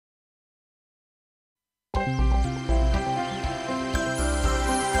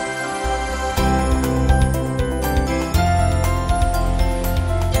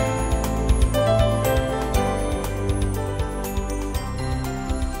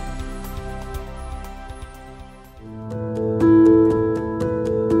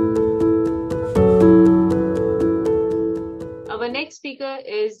speaker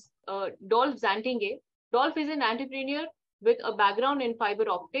is Dolf Zantinge. Dolf is an entrepreneur with a background in fiber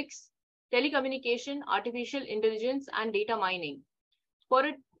optics, telecommunication, artificial intelligence, and data mining. For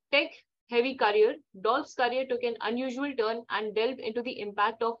a tech-heavy career, Dolf's career took an unusual turn and delved into the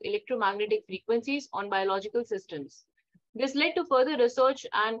impact of electromagnetic frequencies on biological systems. This led to further research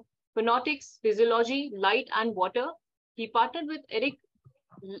and phonetics, physiology, light, and water. He partnered with Eric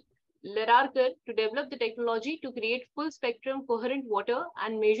Lerarker to develop the technology to create full-spectrum coherent water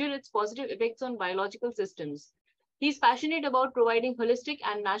and measure its positive effects on biological systems. He's passionate about providing holistic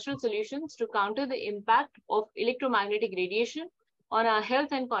and natural solutions to counter the impact of electromagnetic radiation on our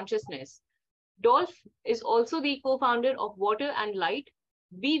health and consciousness. Dolf is also the co-founder of Water and Light,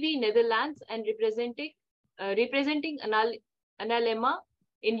 BV Netherlands, and representing ANALEMMA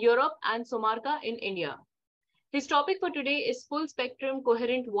in Europe and SOMARKA in India. His topic for today is full spectrum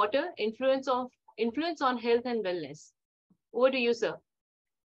coherent water, influence on health and wellness. Over to you, sir.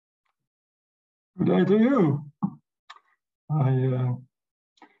 Good day to you.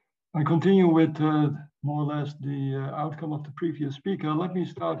 I continue with more or less the outcome of the previous speaker. Let me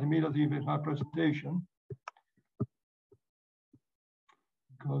start immediately with my presentation,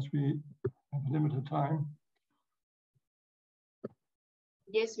 because we have limited time.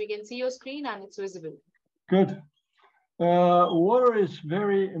 Yes, we can see your screen and it's visible. Good. Water is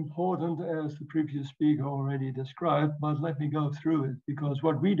very important, as the previous speaker already described, but let me go through it, because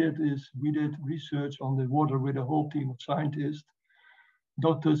what we did is we did research on the water with a whole team of scientists,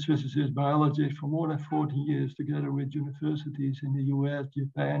 doctors, physicists, biologists for more than 40 years, together with universities in the US,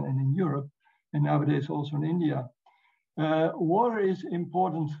 Japan, and in Europe, and nowadays also in India. Water is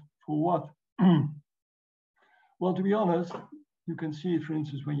important for what? Well, to be honest, you can see it, for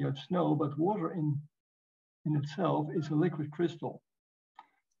instance, when you have snow, but water in itself is a liquid crystal.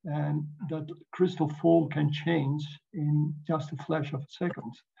 And that crystal form can change in just a flash of a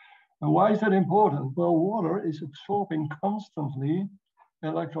second. And why is that important? Well, water is absorbing constantly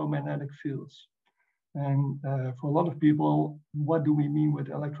electromagnetic fields. And for a lot of people, what do we mean with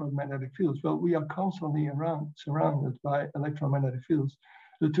electromagnetic fields? Well, we are constantly surrounded by electromagnetic fields.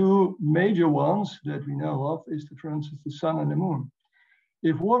 The two major ones that we know of is, for instance, the sun and the moon.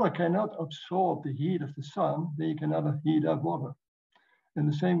 If water cannot absorb the heat of the sun, then you cannot heat up water. And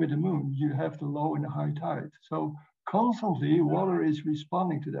the same with the moon, you have the low and the high tide. So constantly water is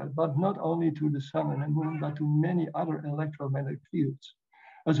responding to that, but not only to the sun and the moon, but to many other electromagnetic fields.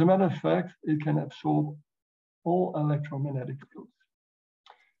 As a matter of fact, it can absorb all electromagnetic fields.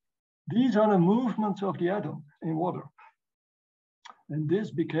 These are the movements of the atom in water. And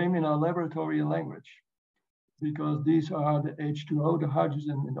this became in our laboratory language, because these are the H2O, the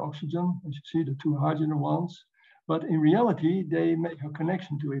hydrogen and the oxygen, as you see, the two hydrogen ones. But in reality, they make a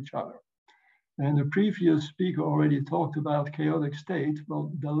connection to each other. And the previous speaker already talked about chaotic state.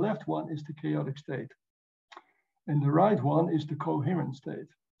 Well, the left one is the chaotic state. And the right one is the coherent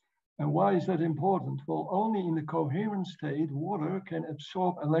state. And why is that important? Well, only in the coherent state, water can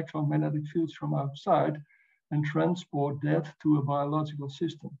absorb electromagnetic fields from outside and transport that to a biological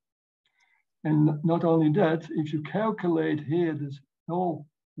system. And not only that, if you calculate here this whole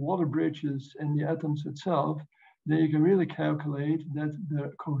water bridges and the atoms itself, then you can really calculate that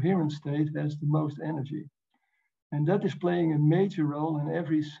the coherent state has the most energy. And that is playing a major role in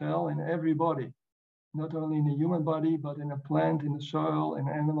every cell, in every body, not only in the human body, but in a plant, in the soil, in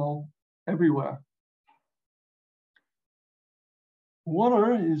animal, everywhere.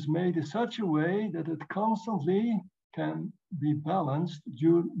 Water is made in such a way that it constantly can be balanced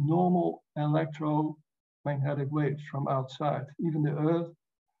due to normal electromagnetic waves from outside. Even the Earth,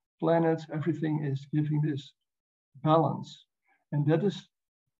 planets, everything is giving this balance. And that is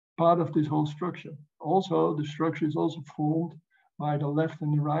part of this whole structure. Also, the structure is also formed by the left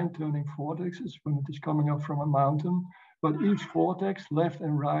and the right turning vortexes when it is coming up from a mountain. But each vortex, left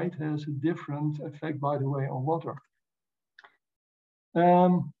and right, has a different effect, by the way, on water.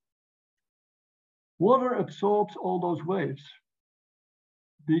 Water absorbs all those waves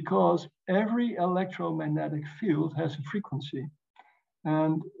because every electromagnetic field has a frequency.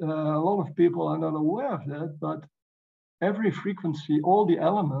 And a lot of people are not aware of that, but every frequency, all the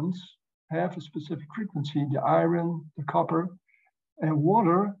elements have a specific frequency, the iron, the copper, and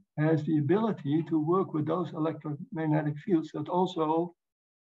water has the ability to work with those electromagnetic fields that also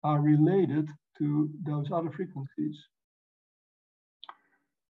are related to those other frequencies.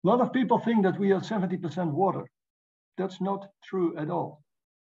 A lot of people think that we are 70% water. That's not true at all.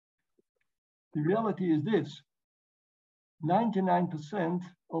 The reality is this: 99%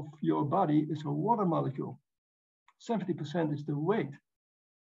 of your body is a water molecule. 70% is the weight.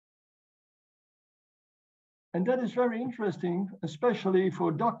 And that is very interesting, especially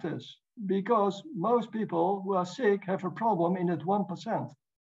for doctors, because most people who are sick have a problem in that 1%.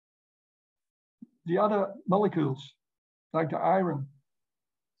 The other molecules, like the iron,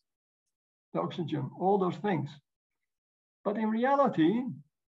 the oxygen, all those things. But in reality,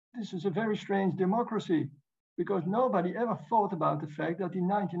 this is a very strange democracy, because nobody ever thought about the fact that the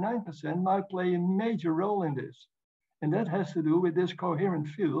 99% might play a major role in this. And that has to do with this coherent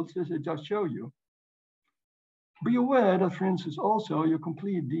fields, as I just showed you. Be aware that, for instance, also your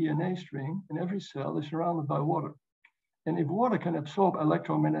complete DNA string in every cell is surrounded by water. And if water can absorb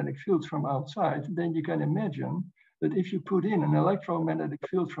electromagnetic fields from outside, then you can imagine that if you put in an electromagnetic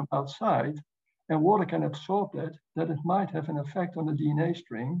field from outside and water can absorb that it might have an effect on the DNA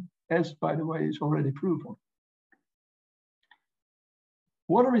string, as, by the way, is already proven.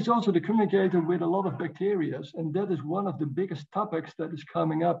 Water is also the communicator with a lot of bacteria, and that is one of the biggest topics that is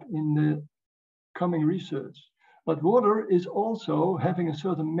coming up in the coming research. But water is also having a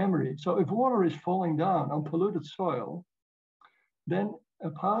certain memory. So if water is falling down on polluted soil, then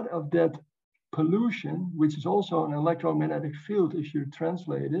a part of that pollution, which is also an electromagnetic field if you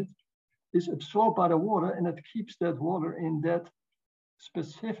translate it, is absorbed by the water, and it keeps that water in that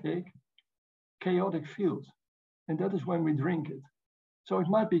specific chaotic field. And that is when we drink it. So it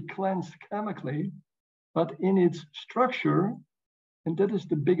might be cleansed chemically, but in its structure, and that is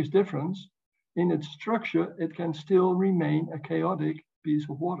the biggest difference, in its structure, it can still remain a chaotic piece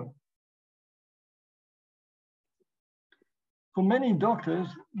of water. For many doctors,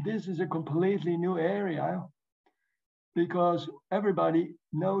 this is a completely new area, because everybody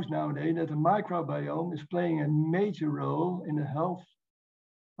knows nowadays that the microbiome is playing a major role in the health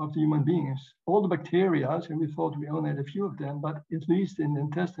of the human beings. All the bacteria, and we thought we only had a few of them, but at least in the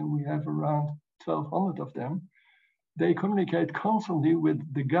intestine we have around 1,200 of them. They communicate constantly with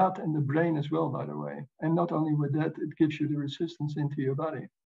the gut and the brain as well, by the way. And not only with that, it gives you the resistance into your body.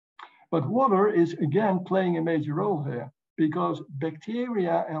 But water is again playing a major role here, because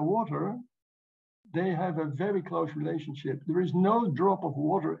bacteria and water, they have a very close relationship. There is no drop of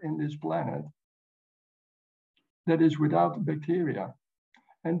water in this planet that is without bacteria.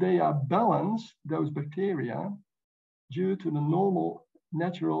 And they are balanced, those bacteria, due to the normal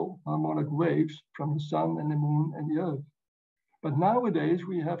natural harmonic waves from the sun and the moon and the earth. But nowadays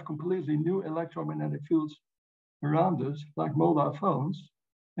we have completely new electromagnetic fields around us, like mobile phones,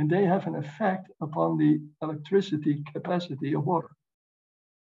 and they have an effect upon the electricity capacity of water.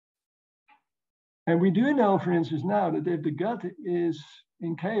 And we do know, for instance, now that if the gut is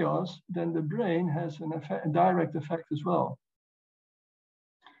in chaos, then the brain has a direct effect as well.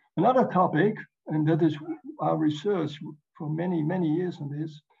 Another topic, and that is our research for many, many years on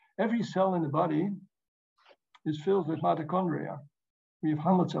this, every cell in the body is filled with mitochondria. We have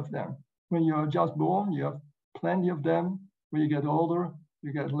hundreds of them. When you are just born, you have plenty of them. When you get older,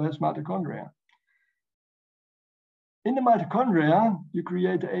 you get less mitochondria. In the mitochondria, you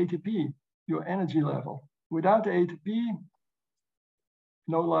create the ATP, your energy level. Without the ATP,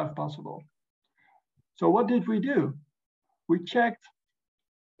 no life possible. So what did we do? We checked,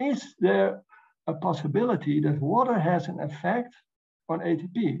 is there a possibility that water has an effect on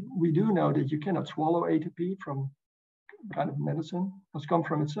ATP? We do know that you cannot swallow ATP from kind of medicine, it must come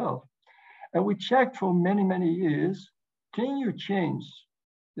from itself. And we checked for many, many years, can you change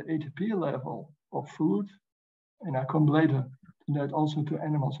the ATP level of food? And I come later to that also to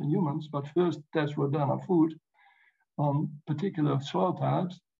animals and humans, but first tests were done on food, on particular soil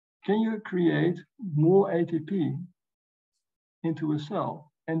types. Can you create more ATP into a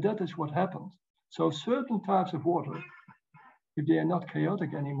cell? And that is what happens. So certain types of water, if they are not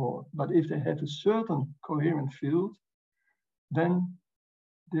chaotic anymore, but if they have a certain coherent field, then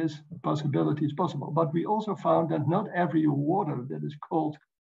this possibility is possible. But we also found that not every water that is called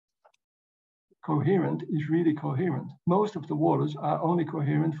coherent is really coherent. Most of the waters are only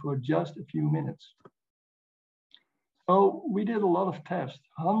coherent for just a few minutes. So we did a lot of tests,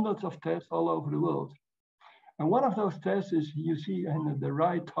 hundreds of tests all over the world. And one of those tests is, you see in the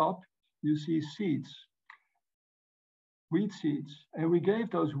right top, you see seeds, wheat seeds. And we gave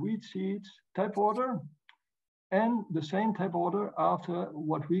those wheat seeds tap water and the same tap water after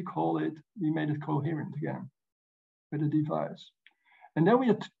what we call it, we made it coherent again with a device. And then we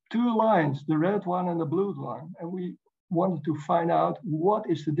had two lines, the red one and the blue line. And we wanted to find out what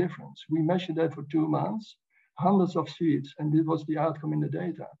is the difference. We measured that for 2 months, hundreds of seeds, and this was the outcome in the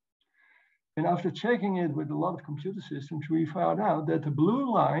data. And after checking it with a lot of computer systems, we found out that the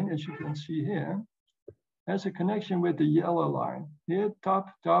blue line, as you can see here, has a connection with the yellow line. Here, top,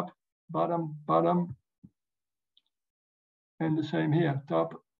 top, bottom, bottom. And the same here,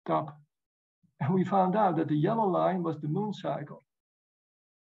 top, top. And we found out that the yellow line was the moon cycle.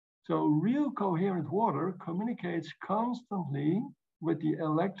 So real coherent water communicates constantly with the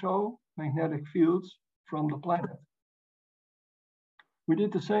electromagnetic fields from the planet. We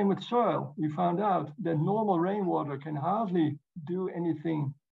did the same with soil. We found out that normal rainwater can hardly do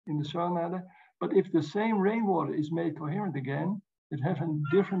anything in the soil matter, but if the same rainwater is made coherent again, it has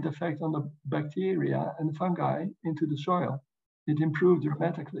a different effect on the bacteria and the fungi into the soil. It improved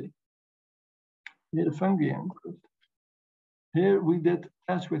dramatically. Here the fungi improved. Here we did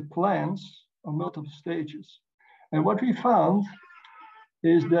tests with plants on multiple stages. And what we found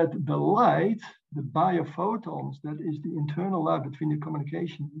is that the light, the biophotons, that is the internal light between the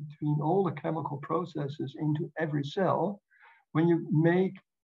communication between all the chemical processes into every cell, when you make,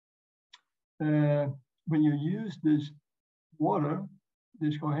 when you use this water,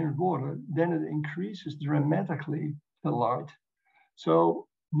 this coherent water, then it increases dramatically the light. So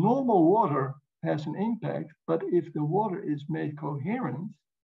normal water has an impact, but if the water is made coherent,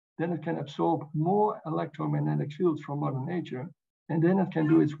 then it can absorb more electromagnetic fields from Mother Nature, and then it can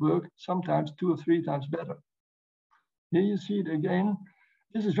do its work sometimes 2 or 3 times better. Here you see it again.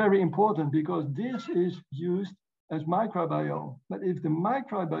 This is very important because this is used as microbiome. But if the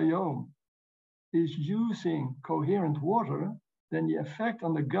microbiome is using coherent water, then the effect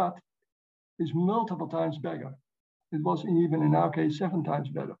on the gut is multiple times better. It was even in our case 7 times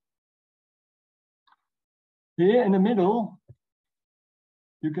better. Here in the middle,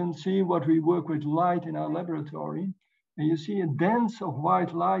 you can see what we work with light in our laboratory. And you see a dance of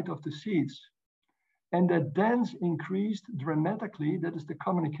white light of the seeds. And that dance increased dramatically. That is the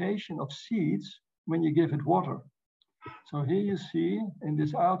communication of seeds when you give it water. So here you see in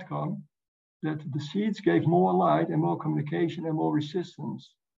this outcome that the seeds gave more light and more communication and more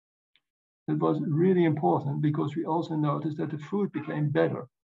resistance. That was really important because we also noticed that the fruit became better.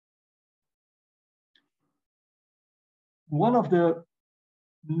 One of the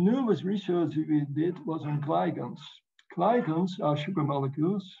newest research we did was on glycans. Glycans are sugar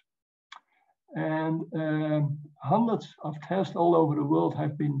molecules, and hundreds of tests all over the world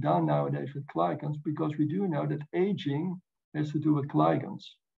have been done nowadays with glycans because we do know that aging has to do with glycans.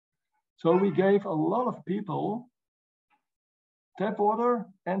 So we gave a lot of people tap water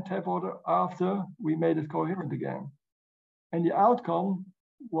after we made it coherent again. And the outcome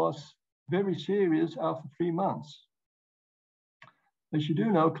was very serious after 3 months. As you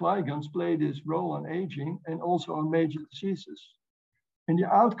do know, glycans play this role on aging and also on major diseases. And the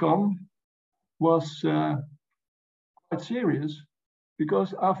outcome was quite serious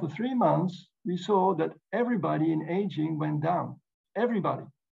because after 3 months, we saw that everybody in aging went down, everybody.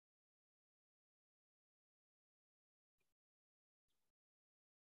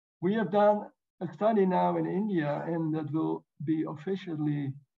 We have done a study now in India, and that will be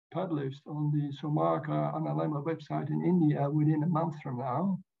officially published on the SOMARKA ANALEMMA website in India within a month from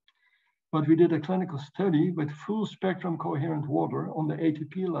now. But we did a clinical study with full spectrum coherent water on the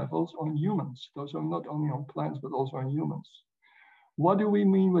ATP levels on humans. Those are not only on plants, but also on humans. What do we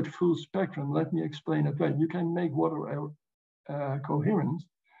mean with full spectrum? Let me explain it. Well, you can make water coherent,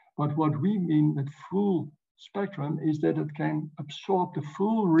 but what we mean with full spectrum is that it can absorb the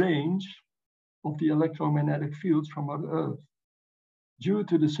full range of the electromagnetic fields from Mother Earth. Due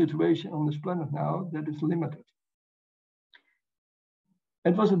to the situation on this planet now, that is limited.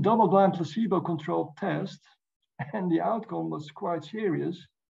 It was a double-blind placebo-controlled test, and the outcome was quite serious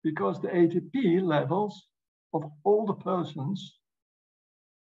because the ATP levels of all the persons,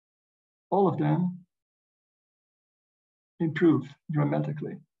 all of them, improved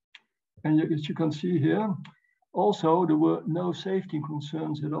dramatically. And as you can see here, also there were no safety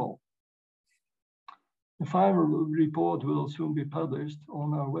concerns at all. The final report will soon be published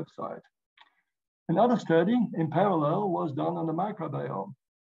on our website. Another study in parallel was done on the microbiome.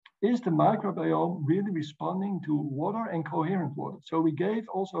 Is the microbiome really responding to water and coherent water? So we gave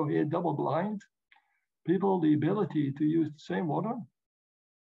also here double-blind people the ability to use the same water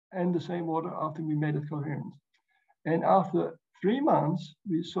and the same water after we made it coherent. And after 3 months,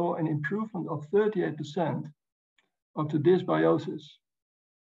 we saw an improvement of 38% of the dysbiosis.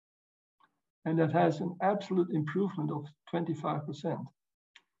 And that has an absolute improvement of 25%.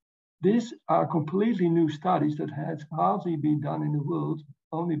 These are completely new studies that had hardly been done in the world,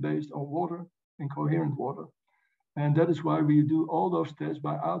 only based on water and coherent water. And that is why we do all those tests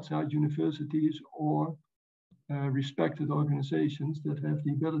by outside universities or respected organizations that have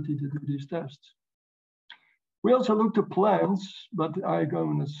the ability to do these tests. We also looked at plants, but I'm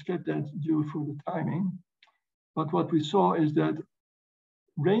going to skip that due to the timing. But what we saw is that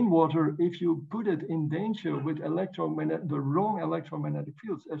rainwater, if you put it in danger with the wrong electromagnetic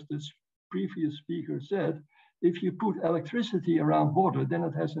fields, as this previous speaker said, if you put electricity around water, then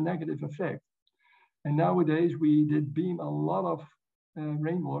it has a negative effect. And nowadays we did beam a lot of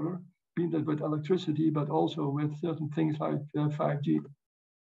rainwater, beamed it with electricity, but also with certain things like 5G.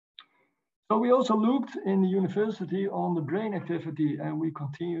 So we also looked in the university on the brain activity, and we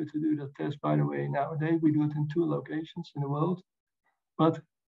continue to do that test, by the way. Nowadays we do it in 2 locations in the world. But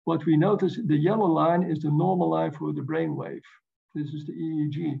what we notice, the yellow line is the normal line for the brain wave. This is the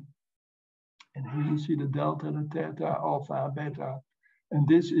EEG. And here you see the delta, the theta, alpha, beta. And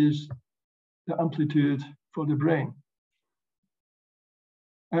this is the amplitude for the brain.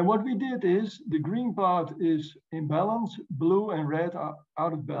 And what we did is the green part is in balance, blue and red are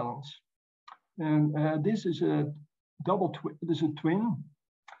out of balance. And this is a twin.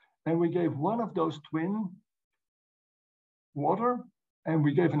 And we gave one of those twin water, and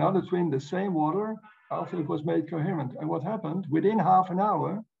we gave another twin the same water after it was made coherent. And what happened? Within half an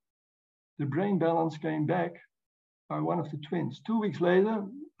hour, the brain balance came back by one of the twins. 2 weeks later,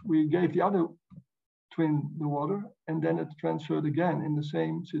 we gave the other twin the water, and then it transferred again in the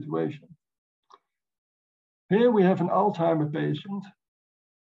same situation. Here we have an Alzheimer patient,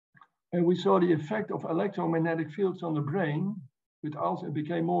 and we saw the effect of electromagnetic fields on the brain, with also it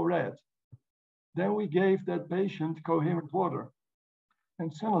became more red. Then we gave that patient coherent water,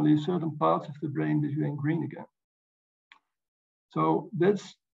 and suddenly certain parts of the brain became green again. So that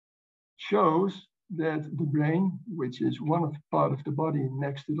shows that the brain, which is one of the part of the body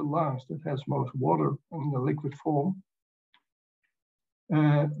next to the lungs that has most water in the liquid form,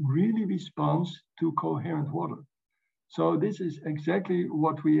 really responds to coherent water. So this is exactly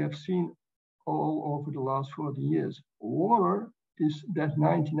what we have seen all over the last 40 years. Water is that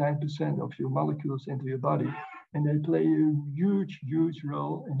 99% of your molecules into your body, and they play a huge, huge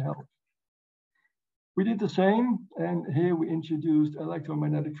role in health. We did the same, and here we introduced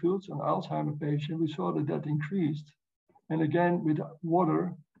electromagnetic fields on Alzheimer patient. We saw that that increased. And again, with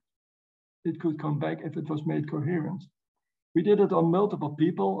water, it could come back if it was made coherent. We did it on multiple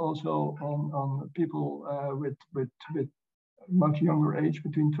people, also on people with much younger age,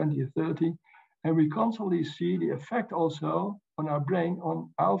 between 20 and 30. And we constantly see the effect also on our brain on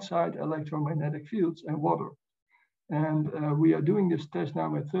outside electromagnetic fields and water. And we are doing this test now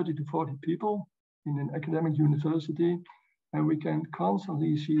with 30 to 40 people in an academic university, and we can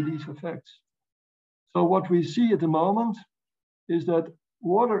constantly see these effects. So what we see at the moment is that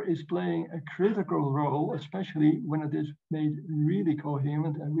water is playing a critical role, especially when it is made really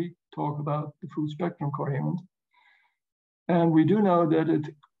coherent, and we talk about the full spectrum coherent. And we do know that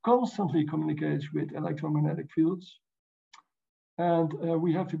it constantly communicates with electromagnetic fields. And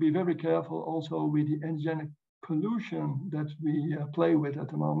we have to be very careful also with the energetic pollution that we play with at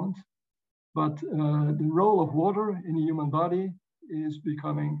the moment. But the role of water in the human body is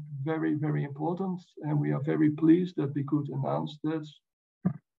becoming very, very important. And we are very pleased that we could announce that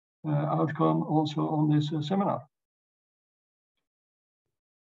outcome also on this seminar.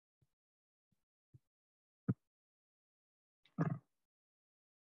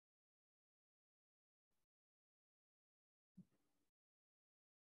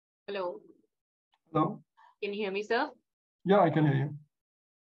 Hello. Hello. Can you hear me, sir? Yeah, I can hear you.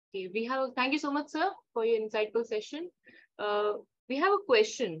 Okay, thank you so much, sir, for your insightful session. We have a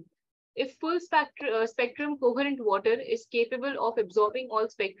question. If full spectrum coherent water is capable of absorbing all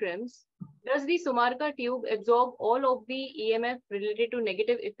spectrums, does the SOMARKA tube absorb all of the EMF related to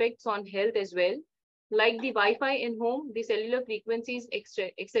negative effects on health as well, like the Wi-Fi in home, the cellular frequencies,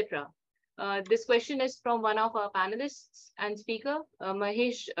 etc.? This question is from one of our panelists and speaker,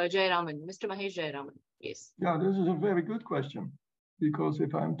 Mahesh Jayaraman, Mr. Mahesh Jayaraman. Yes. Yeah, this is a very good question. Because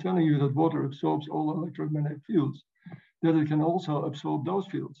if I'm telling you that water absorbs all electromagnetic fields, that it can also absorb those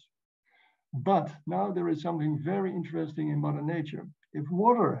fields. But now there is something very interesting in Mother Nature. If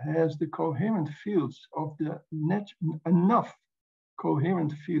water has the coherent fields of enough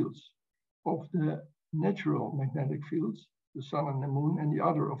coherent fields of the natural magnetic fields, the sun and the moon, and the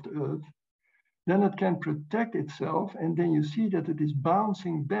other of the earth, then it can protect itself, and then you see that it is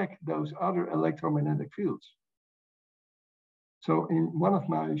bouncing back those other electromagnetic fields. So in one of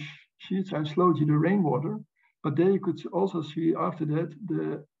my sheets, I showed you the rainwater, but there you could also see after that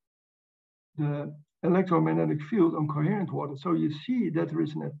the electromagnetic field on coherent water. So you see that there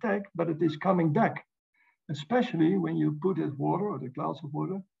is an attack, but it is coming back, especially when you put that water or the glass of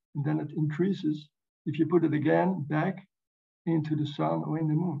water, and then it increases if you put it again back into the sun or in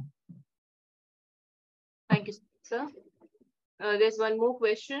the moon. Thank you, sir. There's one more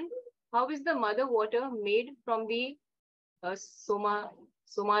question. How is the mother water made from the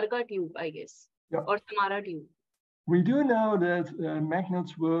SOMARKA tube, I guess, yeah, or SOMARA tube? We do know that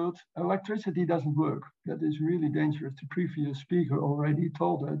magnets work, electricity doesn't work. That is really dangerous. The previous speaker already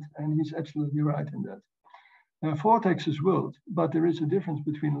told that, and he's absolutely right in that. Vortexes work, but there is a difference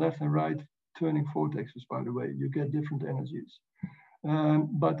between left and right turning vortexes, by the way. You get different energies.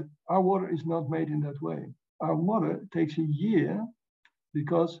 But our water is not made in that way. Our water takes a year,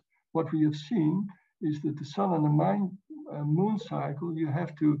 because what we have seen is that the sun and the moon cycle, you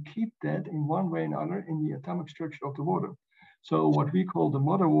have to keep that in one way or another in the atomic structure of the water. So what we call the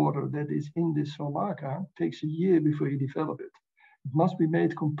mother water that is in this SOMARKA takes a year before you develop it. It must be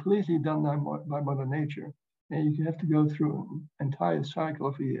made completely done by Mother Nature. And you have to go through an entire cycle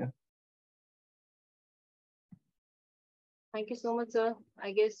of a year. Thank you so much, sir.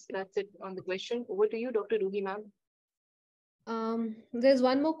 I guess that's it on the question. Over to you, Dr. Ruhi, ma'am. There's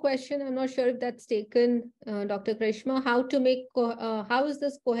one more question. I'm not sure if that's taken, Dr. Krishma. How is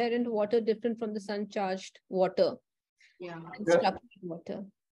this coherent water different from the sun-charged water? Yeah. Structured water.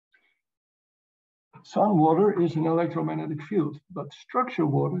 Sun water is an electromagnetic field, but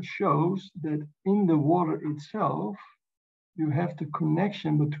structured water shows that in the water itself, you have the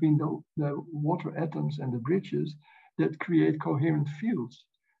connection between the water atoms and the bridges that create coherent fields.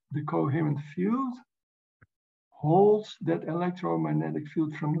 The coherent field holds that electromagnetic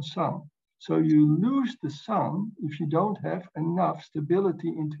field from the sun. So you lose the sun if you don't have enough stability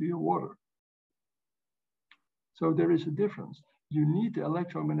into your water. So there is a difference. You need the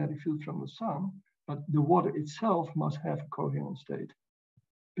electromagnetic field from the sun, but the water itself must have a coherent state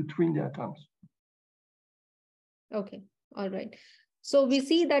between the atoms. Okay, all right. So we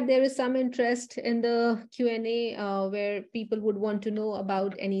see that there is some interest in the Q&A where people would want to know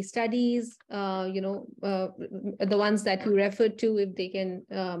about any studies, the ones that you referred to, if they can,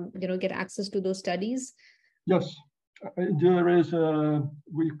 get access to those studies. Yes, there is.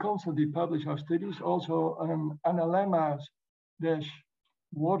 We constantly publish our studies also on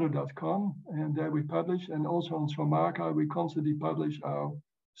ANALEMMA-water.com, and there we publish, and also on SOMARKA we constantly publish our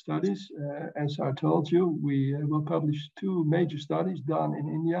studies. As I told you, we will publish 2 major studies done in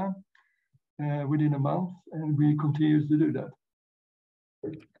India within a month, and we continue to do that.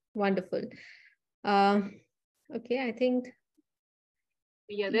 Wonderful. Okay, I think.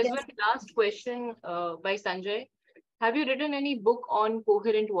 Yeah, there's one last question by Sanjay. Have you written any book on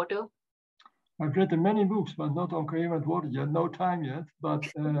coherent water? I've written many books, but not on coherent water yet. No time yet, but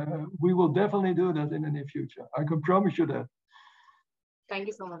we will definitely do that in the near future. I can promise you that. Thank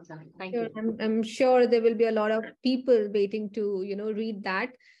you so much, sir. Thank you. I'm sure there will be a lot of people waiting to, read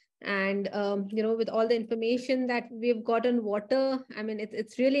that. And, with all the information that we've got on water, I mean,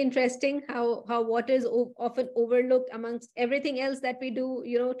 it's really interesting how water is often overlooked amongst everything else that we do,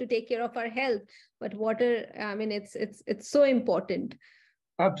 to take care of our health. But water, I mean, it's so important.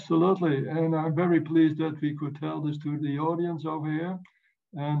 Absolutely. And I'm very pleased that we could tell this to the audience over here.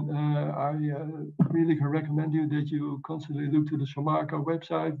 And I really can recommend you that you constantly look to the SOMARKA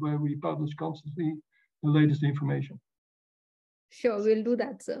website, where we publish constantly the latest information. Sure, we'll do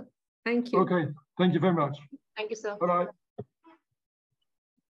that, sir. Thank you. Okay, thank you very much. Thank you, sir. Bye-bye.